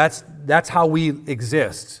 That's how we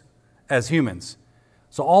exist as humans.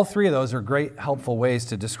 So all three of those are great, helpful ways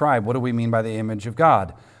to describe what do we mean by the image of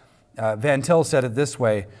God. Van Til said it this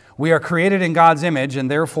way: we are created in God's image, and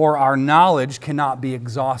therefore our knowledge cannot be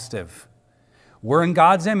exhaustive. We're in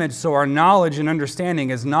God's image, so our knowledge and understanding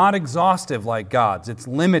is not exhaustive like God's. It's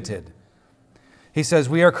limited. He says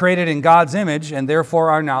we are created in God's image, and therefore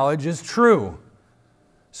our knowledge is true.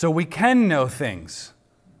 So we can know things,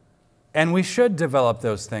 and we should develop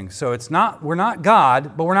those things. So we're not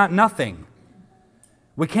God, but we're not nothing.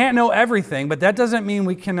 We can't know everything, but that doesn't mean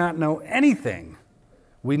we cannot know anything.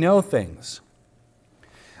 We know things.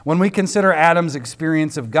 When we consider Adam's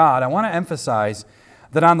experience of God, I want to emphasize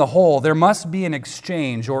that on the whole, there must be an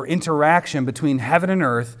exchange or interaction between heaven and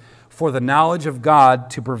earth for the knowledge of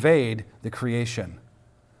God to pervade the creation.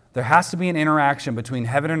 There has to be an interaction between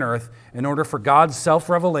heaven and earth in order for God's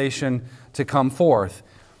self-revelation to come forth.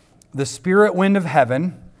 The spirit wind of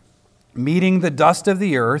heaven meeting the dust of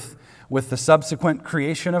the earth with the subsequent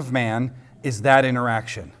creation of man is that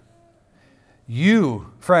interaction.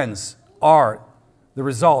 You, friends, are the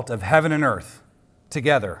result of heaven and earth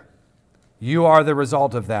together. You are the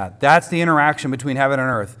result of that. That's the interaction between heaven and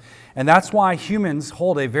earth. And that's why humans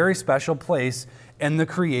hold a very special place in the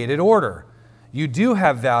created order. You do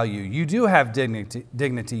have value. You do have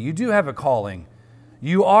dignity. You do have a calling.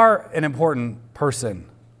 You are an important person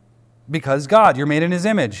because God, you're made in His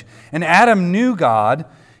image. And Adam knew God.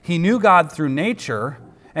 He knew God through nature,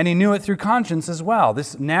 and he knew it through conscience as well.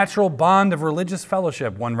 This natural bond of religious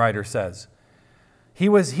fellowship, one writer says. He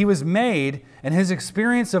was made, and his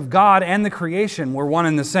experience of God and the creation were one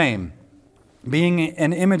and the same. Being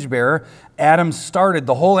an image bearer, Adam started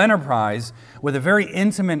the whole enterprise with a very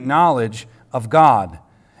intimate knowledge of God.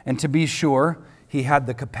 And to be sure, he had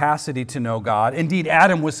the capacity to know God. Indeed,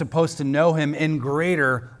 Adam was supposed to know Him in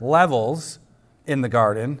greater levels in the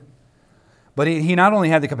garden. But he not only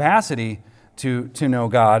had the capacity to know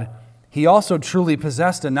God, he also truly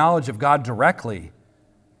possessed a knowledge of God directly.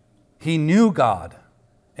 He knew God,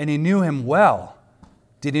 and he knew Him well.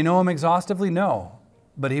 Did he know Him exhaustively? No.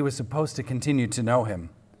 But he was supposed to continue to know Him.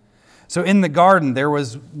 So in the garden, there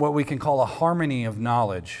was what we can call a harmony of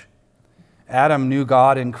knowledge. Adam knew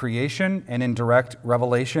God in creation and in direct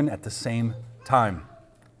revelation at the same time.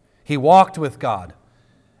 He walked with God.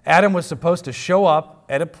 Adam was supposed to show up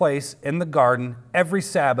at a place in the garden every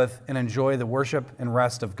Sabbath and enjoy the worship and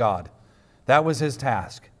rest of God. That was his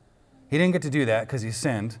task. He didn't get to do that because he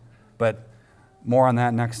sinned, but more on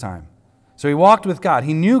that next time. So he walked with God.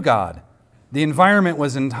 He knew God. The environment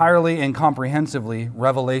was entirely and comprehensively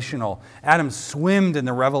revelational. Adam swam in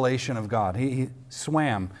the revelation of God. He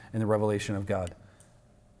swam in the revelation of God.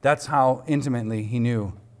 That's how intimately he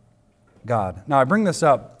knew God. Now, I bring this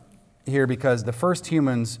up here because the first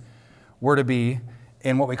humans were to be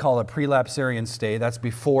in what we call a prelapsarian state. That's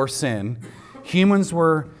before sin. Humans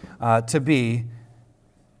were to be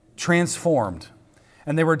transformed.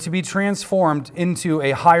 And they were to be transformed into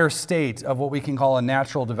a higher state of what we can call a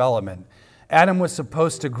natural development. Adam was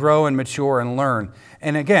supposed to grow and mature and learn.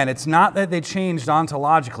 And again, it's not that they changed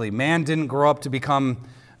ontologically. Man didn't grow up to become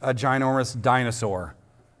a ginormous dinosaur.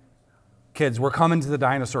 Kids, we're coming to the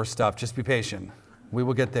dinosaur stuff. Just be patient. We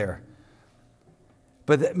will get there.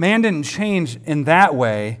 But man didn't change in that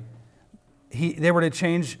way. They were to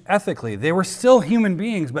change ethically. They were still human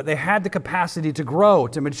beings, but they had the capacity to grow,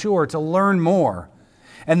 to mature, to learn more.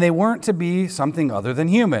 And they weren't to be something other than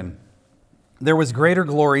human. There was greater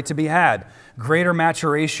glory to be had, greater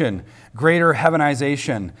maturation, greater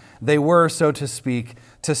heavenization. They were, so to speak,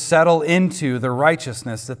 to settle into the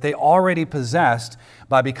righteousness that they already possessed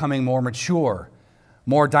by becoming more mature,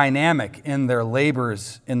 more dynamic in their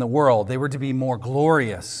labors in the world. They were to be more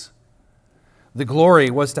glorious. The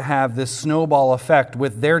glory was to have this snowball effect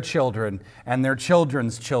with their children and their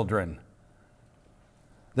children's children.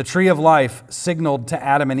 The tree of life signaled to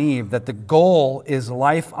Adam and Eve that the goal is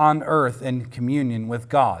life on earth in communion with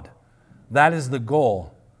God. That is the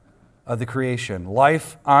goal of the creation.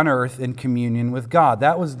 Life on earth in communion with God.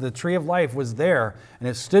 That was the tree of life was there, and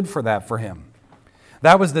it stood for that for him.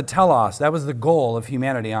 That was the telos. That was the goal of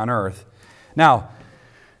humanity on earth. Now,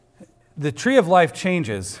 the tree of life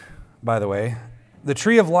changes, by the way. The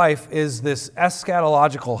tree of life is this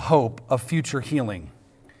eschatological hope of future healing.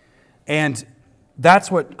 And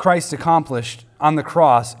that's what Christ accomplished on the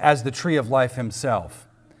cross as the tree of life himself.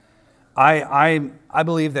 I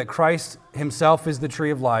believe that Christ himself is the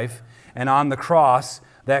tree of life, and on the cross,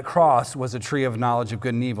 that cross was a tree of knowledge of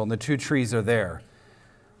good and evil, and the two trees are there.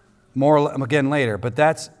 More again later, but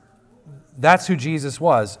that's who Jesus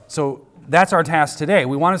was. So that's our task today.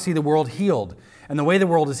 We want to see the world healed, and the way the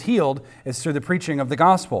world is healed is through the preaching of the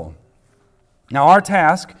gospel. Now our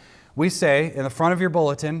task, we say in the front of your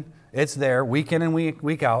bulletin, it's there, week in and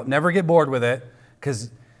week out. Never get bored with it, because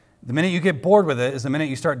the minute you get bored with it is the minute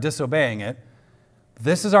you start disobeying it.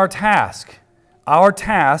 This is our task. Our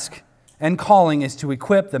task and calling is to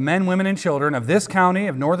equip the men, women, and children of this county,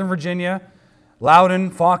 of Northern Virginia, Loudoun,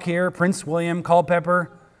 Fauquier, Prince William,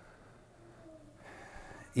 Culpeper,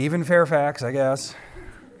 even Fairfax, I guess.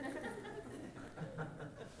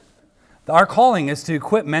 Our calling is to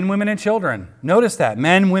equip men, women, and children. Notice that,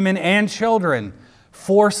 men, women, and children.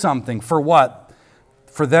 For something. For what?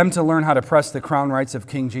 For them to learn how to press the crown rights of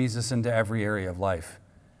King Jesus into every area of life.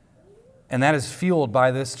 And that is fueled by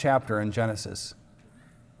this chapter in Genesis.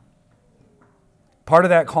 Part of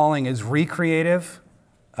that calling is recreative,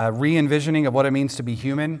 re-envisioning of what it means to be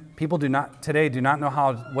human. People today do not know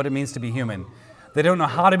what it means to be human. They don't know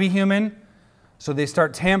how to be human, so they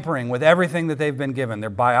start tampering with everything that they've been given. Their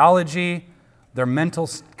biology, their mental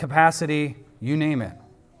capacity, you name it.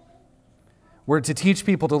 We're to teach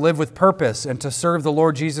people to live with purpose and to serve the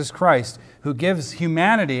Lord Jesus Christ, who gives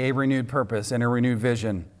humanity a renewed purpose and a renewed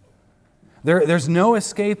vision. There's no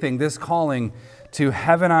escaping this calling to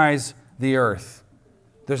heavenize the earth.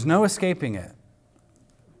 There's no escaping it.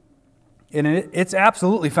 And it's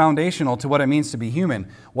absolutely foundational to what it means to be human,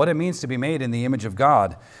 what it means to be made in the image of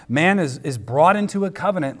God. Man is brought into a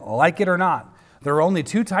covenant, like it or not. There are only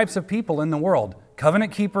two types of people in the world: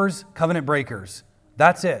 covenant keepers, covenant breakers.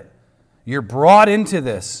 That's it. You're brought into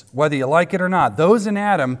this, whether you like it or not. Those in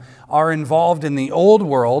Adam are involved in the old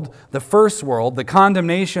world, the first world, the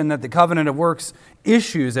condemnation that the covenant of works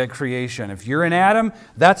issues at creation. If you're in Adam,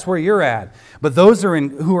 that's where you're at. But those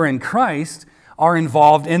who are in Christ are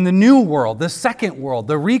involved in the new world, the second world,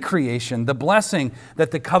 the recreation, the blessing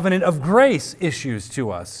that the covenant of grace issues to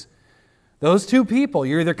us. Those two people,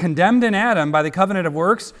 you're either condemned in Adam by the covenant of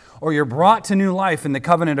works, or you're brought to new life in the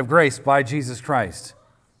covenant of grace by Jesus Christ.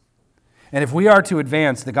 And if we are to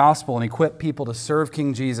advance the gospel and equip people to serve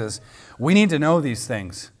King Jesus, we need to know these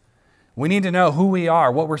things. We need to know who we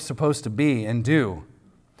are, what we're supposed to be and do.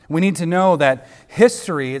 We need to know that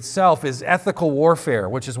history itself is ethical warfare,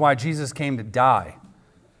 which is why Jesus came to die.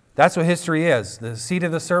 That's what history is. The seed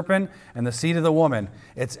of the serpent and the seed of the woman.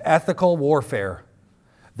 It's ethical warfare.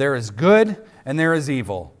 There is good and there is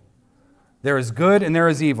evil. There is good and there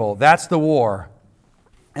is evil. That's the war.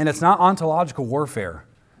 And it's not ontological warfare,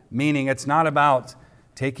 meaning it's not about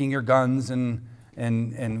taking your guns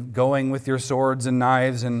and going with your swords and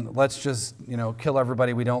knives and let's just, kill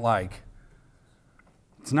everybody we don't like.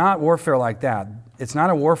 It's not warfare like that. It's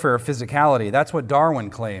not a warfare of physicality. That's what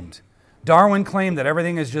Darwin claimed. Darwin claimed that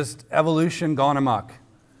everything is just evolution gone amok.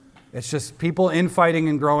 It's just people infighting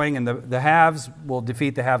and growing, and the haves will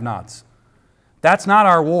defeat the have-nots. That's not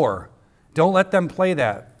our war. Don't let them play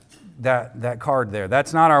that card there.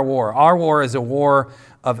 That's not our war. Our war is a war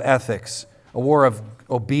of ethics, a war of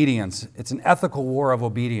obedience. It's an ethical war of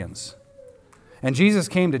obedience. And Jesus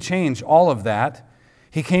came to change all of that.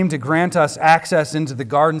 He came to grant us access into the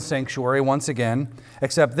garden sanctuary once again,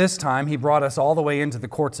 except this time he brought us all the way into the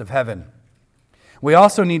courts of heaven. We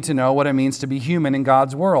also need to know what it means to be human in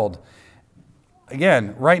God's world.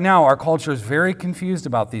 Again, right now our culture is very confused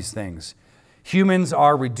about these things. Humans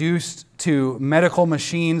are reduced to medical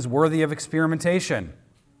machines worthy of experimentation.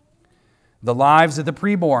 The lives of the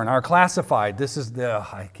preborn are classified. This is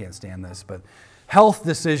I can't stand this, but health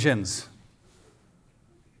decisions.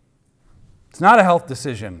 It's not a health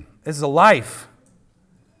decision. It's a life.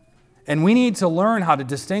 And we need to learn how to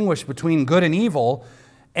distinguish between good and evil.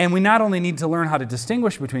 And we not only need to learn how to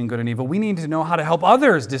distinguish between good and evil, we need to know how to help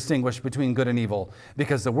others distinguish between good and evil.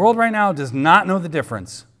 Because the world right now does not know the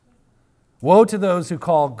difference. Woe to those who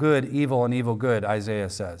call good evil and evil good, Isaiah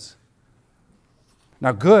says.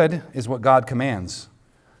 Now, good is what God commands.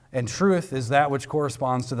 And truth is that which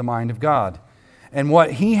corresponds to the mind of God. And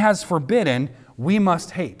what He has forbidden, we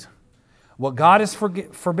must hate. What God has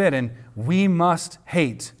forbidden, we must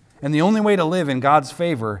hate. And the only way to live in God's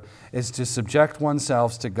favor is to subject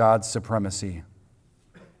oneself to God's supremacy.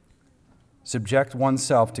 Subject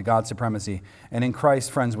oneself to God's supremacy. And in Christ,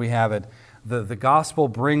 friends, we have it. The gospel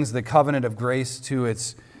brings the covenant of grace to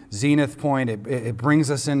its zenith point. It brings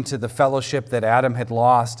us into the fellowship that Adam had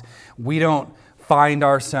lost. We don't find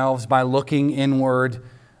ourselves by looking inward.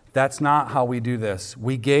 That's not how we do this.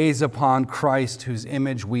 We gaze upon Christ, whose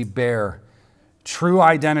image we bear. True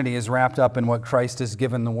identity is wrapped up in what Christ has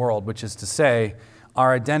given the world, which is to say,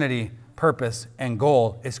 our identity, purpose, and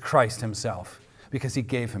goal is Christ Himself, because He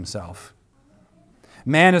gave Himself.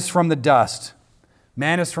 Man is from the dust.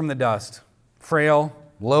 Man is from the dust. Frail,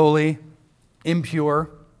 lowly, impure.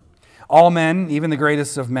 All men, even the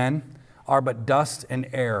greatest of men, are but dust and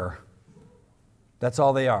air. That's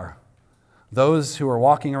all they are. Those who are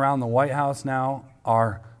walking around the White House now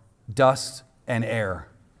are dust and air.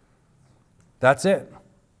 That's it.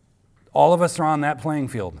 All of us are on that playing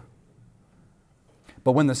field.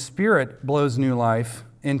 But when the Spirit blows new life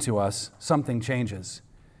into us, something changes.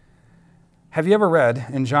 Have you ever read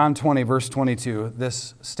in John 20, verse 22,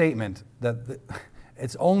 this statement that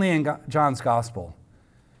it's only in John's Gospel?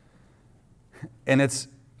 And it's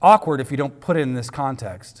awkward if you don't put it in this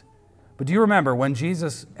context. But do you remember when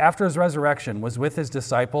Jesus, after His resurrection, was with His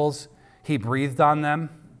disciples, He breathed on them?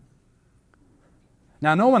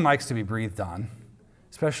 Now, no one likes to be breathed on,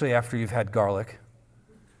 especially after you've had garlic.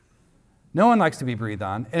 No one likes to be breathed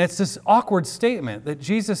on. And it's this awkward statement that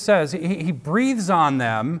Jesus says. He breathes on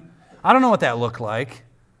them. I don't know what that looked like.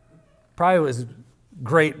 Probably was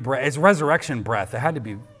great breath. It's resurrection breath. It had to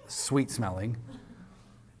be sweet smelling.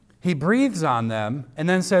 He breathes on them and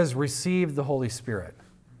then says, receive the Holy Spirit.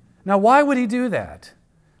 Now, why would He do that?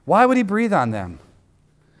 Why would He breathe on them?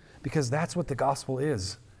 Because that's what the gospel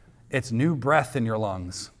is. It's new breath in your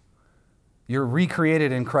lungs. You're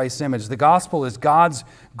recreated in Christ's image. The gospel is God's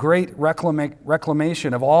great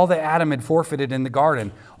reclamation of all that Adam had forfeited in the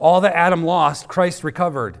garden. All that Adam lost, Christ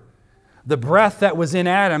recovered. The breath that was in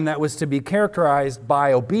Adam that was to be characterized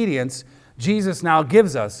by obedience, Jesus now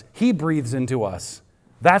gives us. He breathes into us.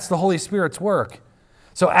 That's the Holy Spirit's work.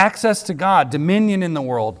 So access to God, dominion in the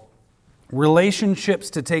world, relationships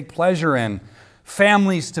to take pleasure in,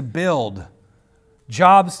 families to build,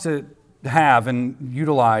 jobs to have and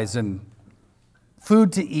utilize, and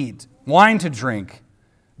food to eat, wine to drink,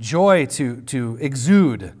 joy to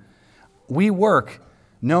exude. We work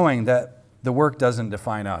knowing that the work doesn't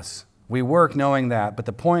define us. We work knowing that, but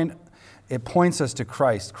it points us to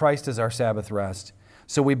Christ. Christ is our Sabbath rest.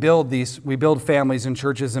 So we build families and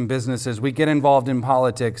churches and businesses. We get involved in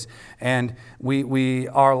politics, and we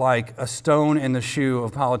are like a stone in the shoe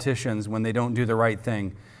of politicians when they don't do the right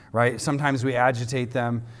thing, right? Sometimes we agitate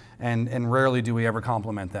them, and rarely do we ever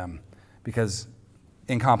compliment them, because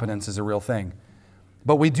incompetence is a real thing.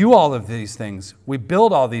 But we do all of these things. We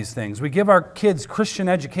build all these things. We give our kids Christian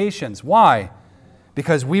educations. Why?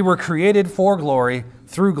 Because we were created for glory,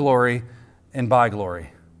 through glory, and by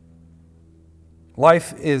glory.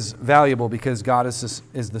 Life is valuable because God is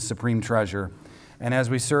the supreme treasure. And as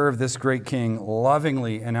we serve this great King,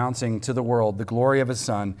 lovingly announcing to the world the glory of His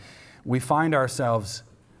Son, we find ourselves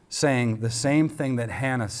saying the same thing that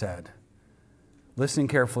Hannah said. Listening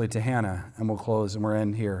carefully to Hannah, and we'll close and we're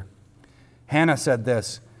in here. Hannah said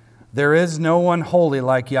this, "There is no one holy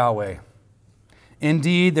like Yahweh.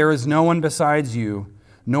 Indeed, there is no one besides you,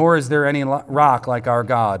 nor is there any rock like our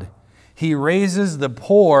God. He raises the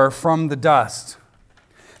poor from the dust.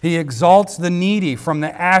 He exalts the needy from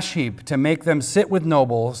the ash heap to make them sit with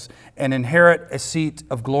nobles and inherit a seat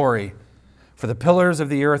of glory. For the pillars of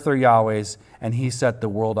the earth are Yahweh's, and He set the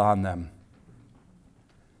world on them."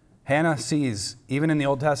 Hannah sees, even in the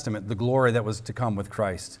Old Testament, the glory that was to come with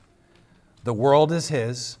Christ. The world is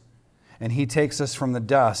His, and He takes us from the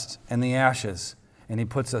dust and the ashes, and He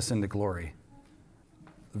puts us into glory.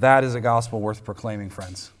 That is a gospel worth proclaiming,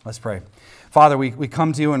 friends. Let's pray. Father, we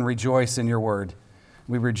come to You and rejoice in Your word.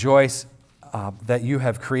 We rejoice that You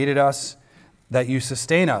have created us, that You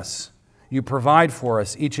sustain us, You provide for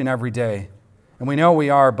us each and every day. And we know we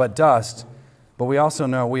are but dust, but we also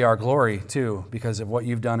know we are glory too because of what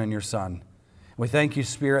You've done in Your Son. We thank You,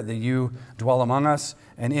 Spirit, that You dwell among us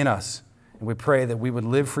and in us. And we pray that we would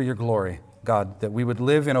live for Your glory, God, that we would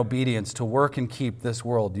live in obedience to work and keep this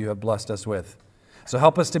world You have blessed us with. So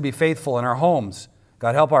help us to be faithful in our homes.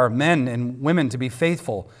 God, help our men and women to be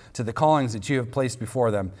faithful to the callings that You have placed before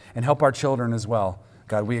them, and help our children as well.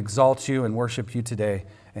 God, we exalt You and worship You today.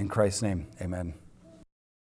 In Christ's name, amen.